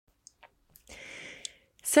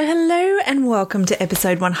So hello and welcome to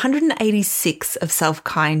episode 186 of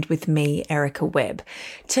Self-Kind with me, Erica Webb.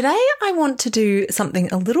 Today I want to do something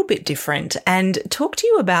a little bit different and talk to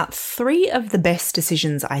you about 3 of the best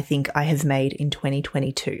decisions I think I have made in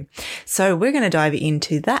 2022. So we're going to dive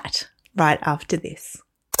into that right after this.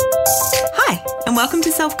 Hi, and welcome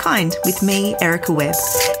to Self-Kind with me, Erica Webb.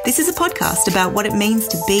 This is a podcast about what it means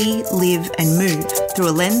to be, live, and move through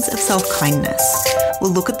a lens of self-kindness.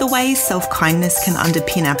 We'll look at the ways self-kindness can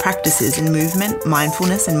underpin our practices in movement,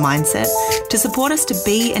 mindfulness, and mindset to support us to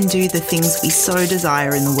be and do the things we so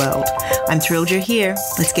desire in the world. I'm thrilled you're here.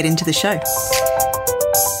 Let's get into the show.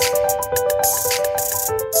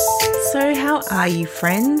 So how are you,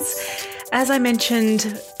 friends? As I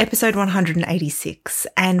mentioned, episode 186,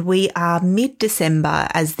 and we are mid-December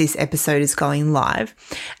as this episode is going live.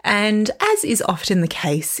 And as is often the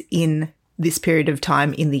case in this period of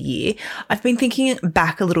time in the year, I've been thinking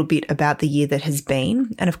back a little bit about the year that has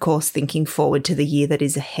been, and of course thinking forward to the year that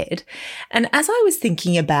is ahead. And as I was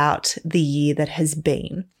thinking about the year that has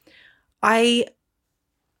been, I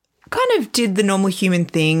kind of did the normal human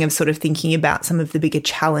thing of sort of thinking about some of the bigger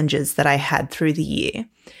challenges that I had through the year.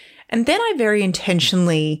 And then I very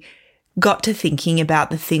intentionally got to thinking about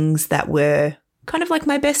the things that were kind of like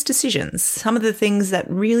my best decisions, some of the things that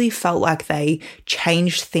really felt like they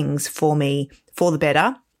changed things for me for the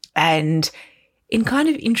better and in kind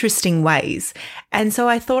of interesting ways. And so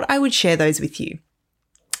I thought I would share those with you.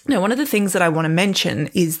 Now, one of the things that I want to mention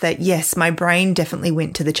is that, yes, my brain definitely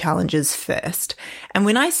went to the challenges first. And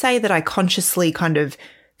when I say that I consciously kind of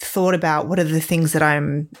thought about what are the things that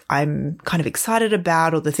I'm kind of excited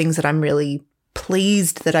about or the things that I'm really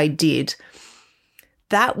pleased that I did,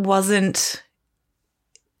 that wasn't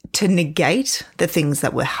to negate the things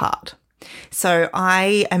that were hard. So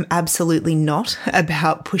I am absolutely not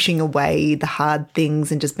about pushing away the hard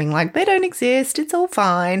things and just being like, they don't exist, it's all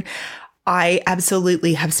fine. I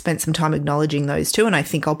absolutely have spent some time acknowledging those too, and I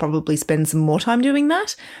think I'll probably spend some more time doing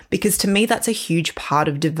that because to me, that's a huge part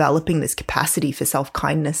of developing this capacity for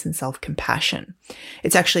self-kindness and self-compassion.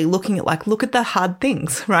 It's actually looking at look at the hard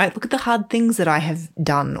things, right? Look at the hard things that I have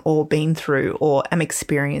done or been through or am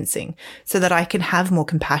experiencing so that I can have more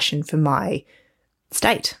compassion for my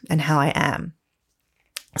state and how I am.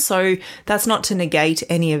 So that's not to negate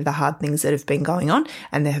any of the hard things that have been going on,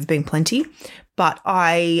 and there have been plenty, but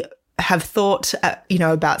I have thought,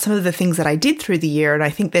 about some of the things that I did through the year. And I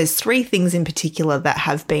think there's 3 things in particular that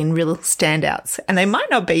have been real standouts, and they might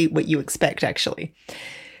not be what you expect actually.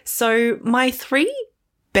 So my 3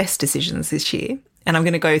 best decisions this year, and I'm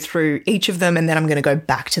going to go through each of them and then I'm going to go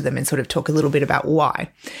back to them and sort of talk a little bit about why.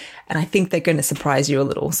 And I think they're going to surprise you a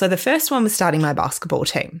little. So the first one was starting my basketball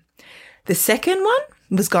team. The second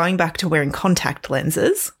one was going back to wearing contact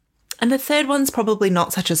lenses. And the third one's probably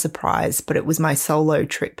not such a surprise, but it was my solo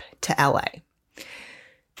trip to LA.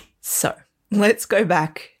 So let's go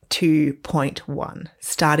back to point 1,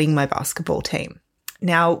 starting my basketball team.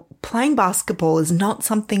 Now, playing basketball is not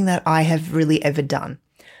something that I have really ever done.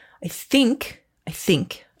 I think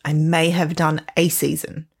I may have done a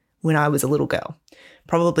season when I was a little girl,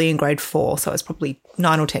 probably in grade 4. So I was probably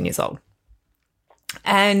 9 or 10 years old.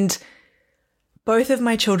 And both of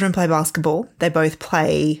my children play basketball. They both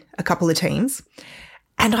play a couple of teams.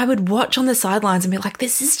 And I would watch on the sidelines and be like,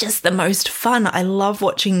 this is just the most fun. I love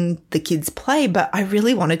watching the kids play, but I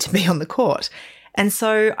really wanted to be on the court. And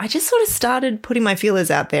so I just sort of started putting my feelers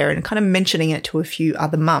out there and kind of mentioning it to a few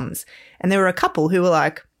other mums. And there were a couple who were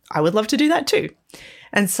like, I would love to do that too.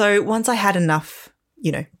 And so once I had enough,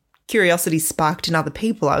 curiosity sparked in other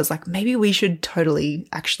people, I was like, maybe we should totally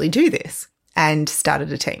actually do this, and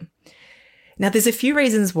started a team. Now, there's a few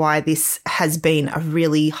reasons why this has been a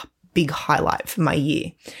really big highlight for my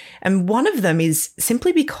year. And one of them is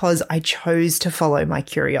simply because I chose to follow my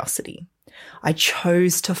curiosity. I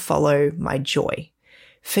chose to follow my joy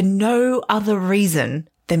for no other reason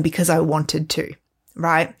than because I wanted to,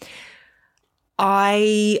 right?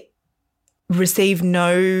 I receive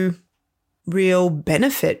no real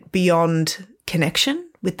benefit beyond connection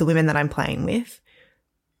with the women that I'm playing with,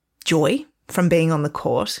 joy from being on the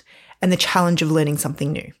court, and the challenge of learning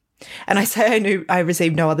something new. And I say I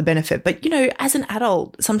received no other benefit, but as an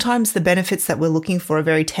adult, sometimes the benefits that we're looking for are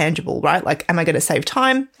very tangible, right? Like, am I going to save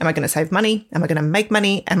time? Am I going to save money? Am I going to make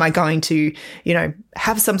money? Am I going to,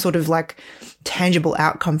 have some sort of tangible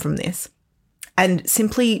outcome from this? And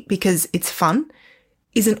simply because it's fun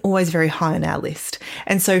isn't always very high on our list.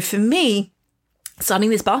 And so for me, starting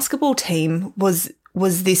this basketball team was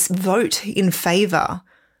this vote in favor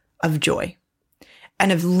of joy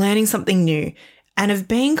and of learning something new and of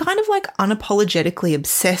being kind of unapologetically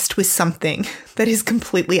obsessed with something that is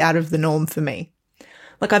completely out of the norm for me.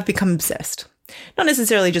 Like I've become obsessed. Not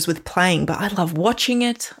necessarily just with playing, but I love watching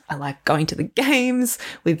it. I like going to the games.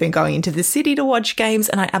 We've been going into the city to watch games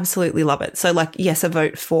and I absolutely love it. So like, yes, I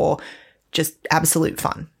vote for just absolute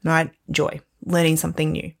fun, right? Joy, learning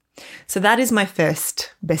something new. So that is my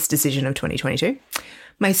first best decision of 2022.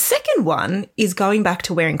 My second one is going back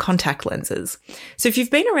to wearing contact lenses. So if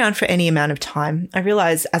you've been around for any amount of time, I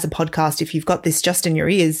realize as a podcast, if you've got this just in your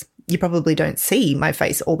ears, you probably don't see my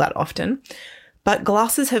face all that often. But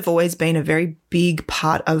glasses have always been a very big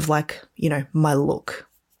part of like, my look,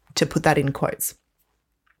 to put that in quotes.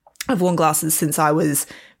 I've worn glasses since I was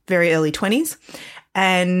very early 20s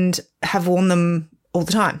and have worn them all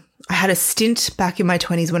the time. I had a stint back in my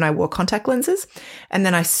 20s when I wore contact lenses and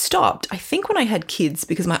then I stopped, I think when I had kids,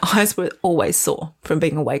 because my eyes were always sore from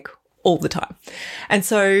being awake all the time. And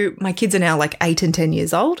so my kids are now like 8 and 10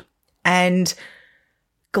 years old and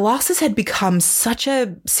glasses had become such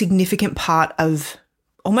a significant part of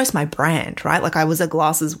almost my brand, right? Like I was a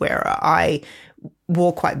glasses wearer. I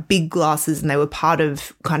wore quite big glasses and they were part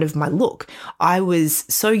of kind of my look. I was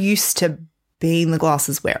so used to being the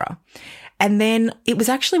glasses wearer. And then it was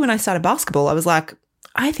actually when I started basketball, I was like,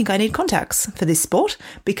 I think I need contacts for this sport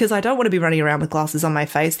because I don't want to be running around with glasses on my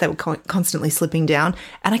face that were constantly slipping down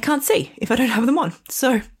and I can't see if I don't have them on.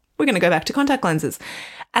 So we're going to go back to contact lenses.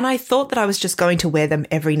 And I thought that I was just going to wear them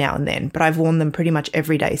every now and then, but I've worn them pretty much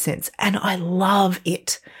every day since. And I love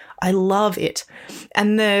it. I love it.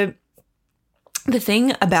 And the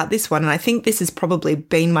thing about this one, and I think this has probably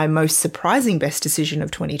been my most surprising best decision of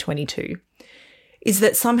 2022, is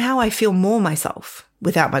that somehow I feel more myself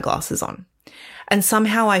without my glasses on. And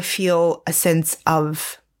somehow I feel a sense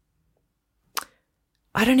of,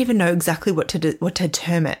 I don't even know exactly what to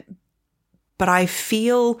term it, but I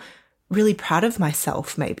feel really proud of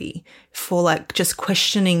myself maybe for like just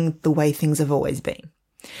questioning the way things have always been.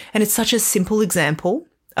 And it's such a simple example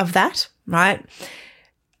of that, right?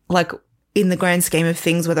 Like in the grand scheme of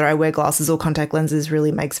things, whether I wear glasses or contact lenses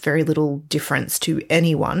really makes very little difference to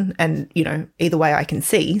anyone. And, either way I can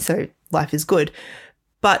see, so life is good.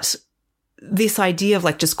 But this idea of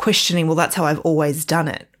like just questioning, well, that's how I've always done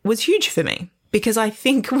it, was huge for me because I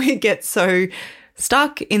think we get so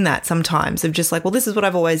stuck in that sometimes of just like, well, this is what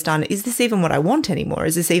I've always done. Is this even what I want anymore?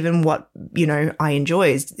 Is this even what, I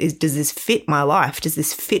enjoy? Does this fit my life? Does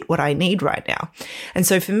this fit what I need right now? And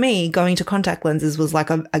so for me, going to contact lenses was like,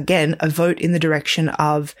 again, a vote in the direction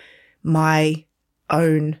of my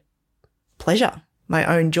own pleasure, my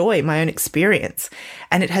own joy, my own experience.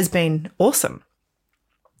 And it has been awesome.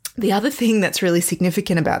 The other thing that's really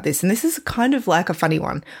significant about this, and this is kind of like a funny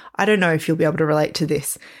one, I don't know if you'll be able to relate to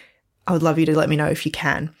this. I would love you to let me know if you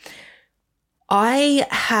can.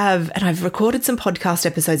 I've recorded some podcast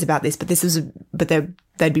episodes about this, but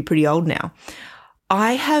they'd be pretty old now.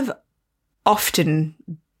 I have often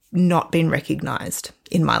not been recognized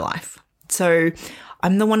in my life. So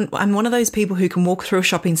I'm one of those people who can walk through a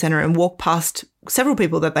shopping center and walk past several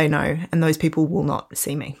people that they know, and those people will not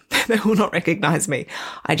see me. They will not recognize me.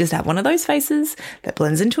 I just have one of those faces that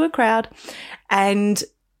blends into a crowd and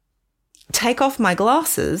take off my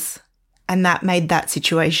glasses. And that made that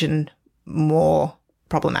situation more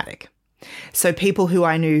problematic. So people who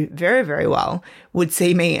I knew very, very well would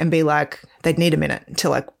see me and be like, they'd need a minute to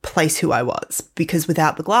like place who I was because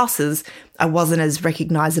without the glasses, I wasn't as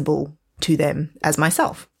recognizable to them as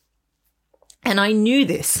myself. And I knew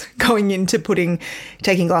this going into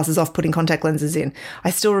taking glasses off, putting contact lenses in.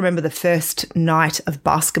 I still remember the first night of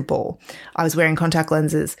basketball. I was wearing contact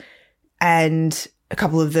lenses and a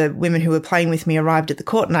couple of the women who were playing with me arrived at the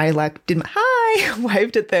court and I like did my hi,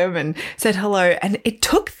 waved at them and said hello. And it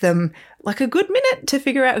took them like a good minute to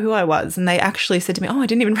figure out who I was. And they actually said to me, oh, I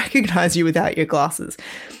didn't even recognize you without your glasses.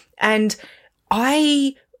 And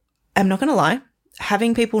I am not going to lie,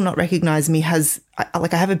 having people not recognize me I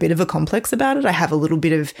have a bit of a complex about it. I have a little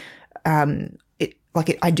bit of,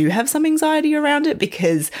 I do have some anxiety around it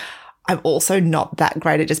because I'm also not that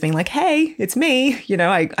great at just being like, hey, it's me.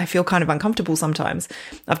 I feel kind of uncomfortable sometimes.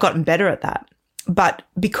 I've gotten better at that. But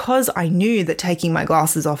because I knew that taking my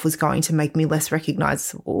glasses off was going to make me less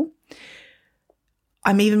recognizable,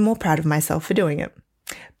 I'm even more proud of myself for doing it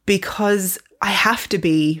because I have to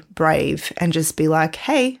be brave and just be like,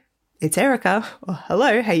 hey, it's Erica. Or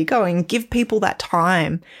hello, how you going? Give people that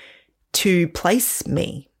time to place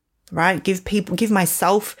me, right? Give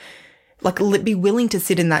myself be willing to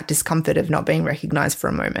sit in that discomfort of not being recognized for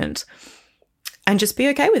a moment and just be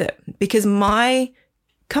okay with it because my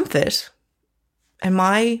comfort and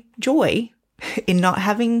my joy in not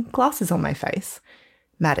having glasses on my face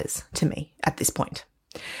matters to me at this point.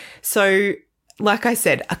 So, like I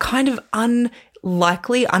said, a kind of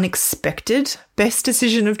likely unexpected best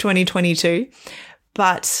decision of 2022,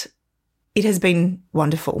 but it has been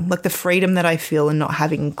wonderful. Like the freedom that I feel in not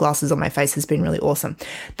having glasses on my face has been really awesome.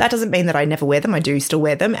 That doesn't mean that I never wear them. I do still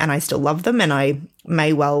wear them and I still love them, and I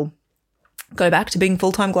may well go back to being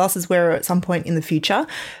full-time glasses wearer at some point in the future.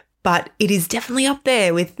 But it is definitely up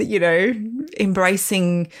there with,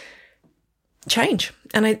 embracing change.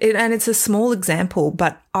 And it's a small example,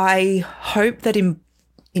 but I hope that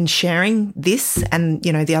in sharing this and,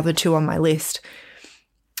 the other two on my list,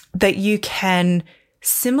 that you can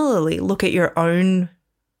similarly look at your own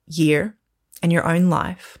year and your own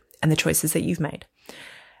life and the choices that you've made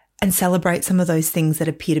and celebrate some of those things that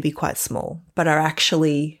appear to be quite small, but are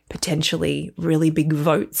actually potentially really big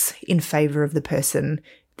votes in favor of the person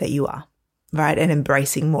that you are, right? And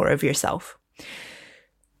embracing more of yourself.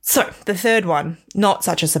 So the third one, not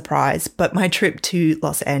such a surprise, but my trip to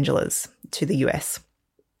Los Angeles, to the US.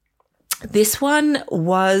 This one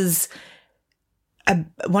was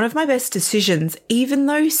one of my best decisions, even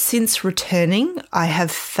though since returning, I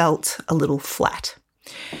have felt a little flat,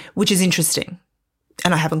 which is interesting.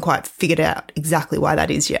 And I haven't quite figured out exactly why that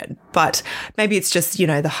is yet. But maybe it's just,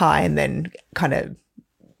 the high and then kind of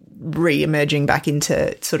re-emerging back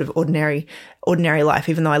into sort of ordinary life,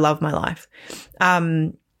 even though I love my life.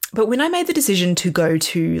 But when I made the decision to go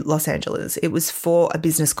to Los Angeles, it was for a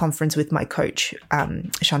business conference with my coach,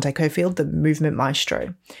 Shante Cofield, the movement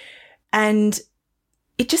maestro. And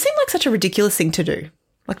it just seemed like such a ridiculous thing to do,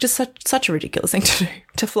 like just such a ridiculous thing to do,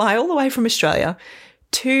 to fly all the way from Australia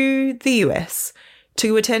to the US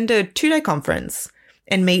to attend a 2-day conference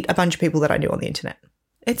and meet a bunch of people that I knew on the internet.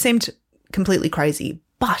 It seemed completely crazy,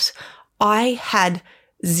 but I had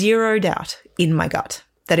zero doubt in my gut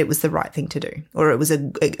that it was the right thing to do, or it was a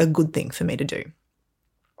good thing for me to do.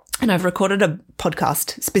 And I've recorded a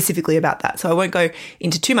podcast specifically about that, so I won't go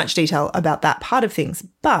into too much detail about that part of things,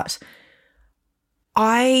 but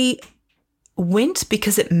I went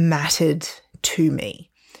because it mattered to me.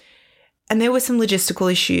 And there were some logistical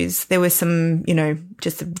issues. There were some,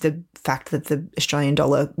 just the fact that the Australian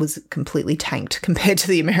dollar was completely tanked compared to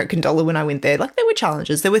the American dollar when I went there. Like there were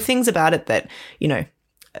challenges. There were things about it that,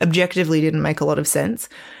 objectively didn't make a lot of sense.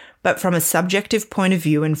 But from a subjective point of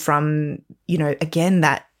view and from, again,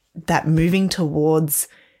 that moving towards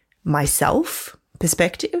myself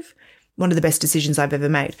perspective, one of the best decisions I've ever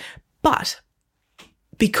made. But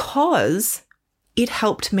because it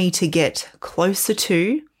helped me to get closer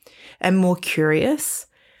to and more curious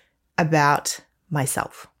about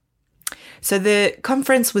myself. So the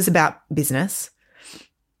conference was about business.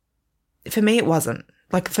 For me, it wasn't.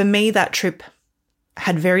 Like for me, that trip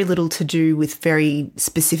had very little to do with very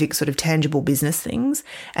specific sort of tangible business things.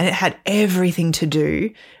 And it had everything to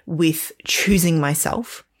do with choosing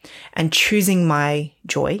myself and choosing my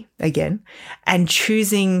joy again and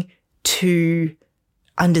choosing to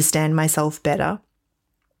understand myself better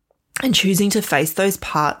and choosing to face those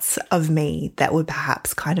parts of me that were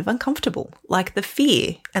perhaps kind of uncomfortable, like the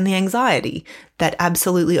fear and the anxiety that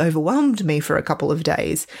absolutely overwhelmed me for a couple of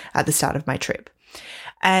days at the start of my trip.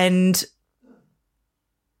 And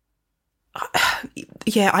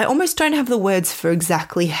yeah, I almost don't have the words for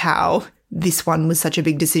exactly how this one was such a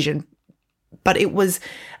big decision, but it was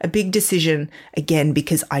a big decision, again,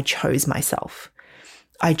 because I chose myself.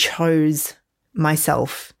 I chose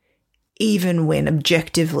myself even when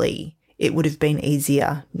objectively it would have been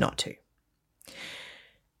easier not to.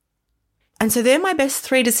 And so they're my best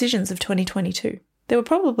 3 decisions of 2022. There were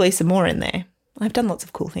probably some more in there. I've done lots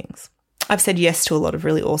of cool things. I've said yes to a lot of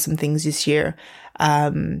really awesome things this year.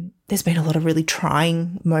 There's been a lot of really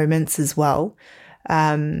trying moments as well.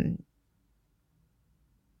 And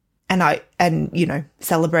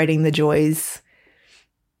celebrating the joys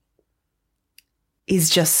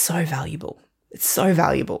is just so valuable. It's so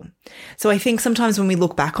valuable. So I think sometimes when we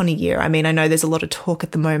look back on a year, I know there's a lot of talk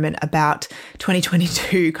at the moment about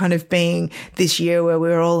 2022 kind of being this year where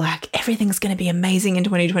we're all like, everything's going to be amazing in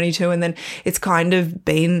 2022. And then it's kind of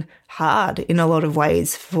been hard in a lot of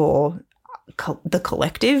ways for the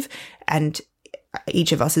collective and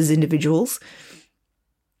each of us as individuals.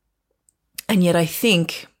 And yet I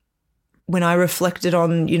think when I reflected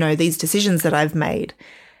on, these decisions that I've made,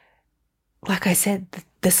 like I said,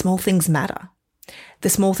 the small things matter. The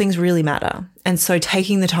small things really matter. And so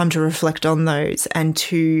taking the time to reflect on those and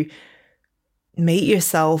to meet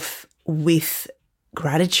yourself with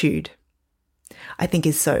gratitude, I think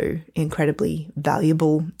is so incredibly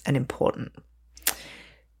valuable and important.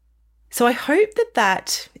 So I hope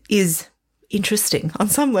that is interesting on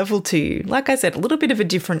some level to you. Like I said, a little bit of a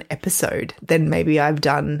different episode than maybe I've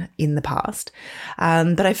done in the past.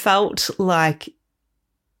 But I felt like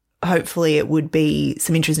hopefully it would be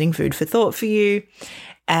some interesting food for thought for you,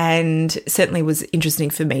 and certainly was interesting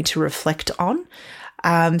for me to reflect on.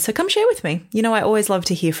 So come share with me. You know, I always love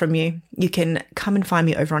to hear from you. You can come and find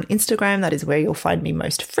me over on Instagram. That is where you'll find me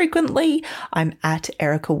most frequently. I'm at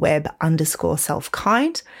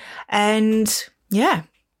EricaWebb_selfkind. And yeah,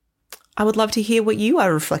 I would love to hear what you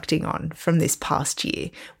are reflecting on from this past year,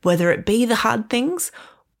 whether it be the hard things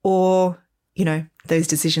or, you know, those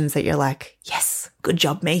decisions that you're like, yes, good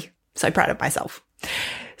job, me. So proud of myself.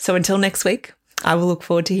 So until next week, I will look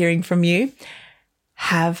forward to hearing from you.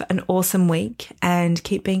 Have an awesome week and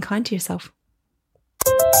keep being kind to yourself.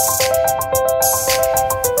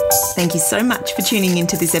 Thank you so much for tuning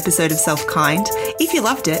into this episode of Self Kind. If you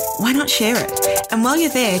loved it, why not share it? And while you're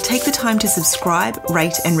there, take the time to subscribe,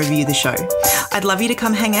 rate and review the show. I'd love you to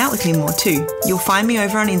come hang out with me more too. You'll find me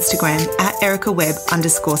over on Instagram at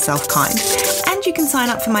EricaWebb_selfkind. And you can sign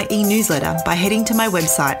up for my e-newsletter by heading to my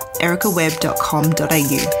website,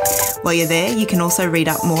 ericawebb.com.au. While you're there, you can also read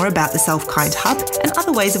up more about the Self Kind Hub and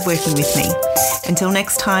other ways of working with me. Until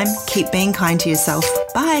next time, keep being kind to yourself.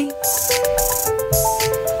 Bye.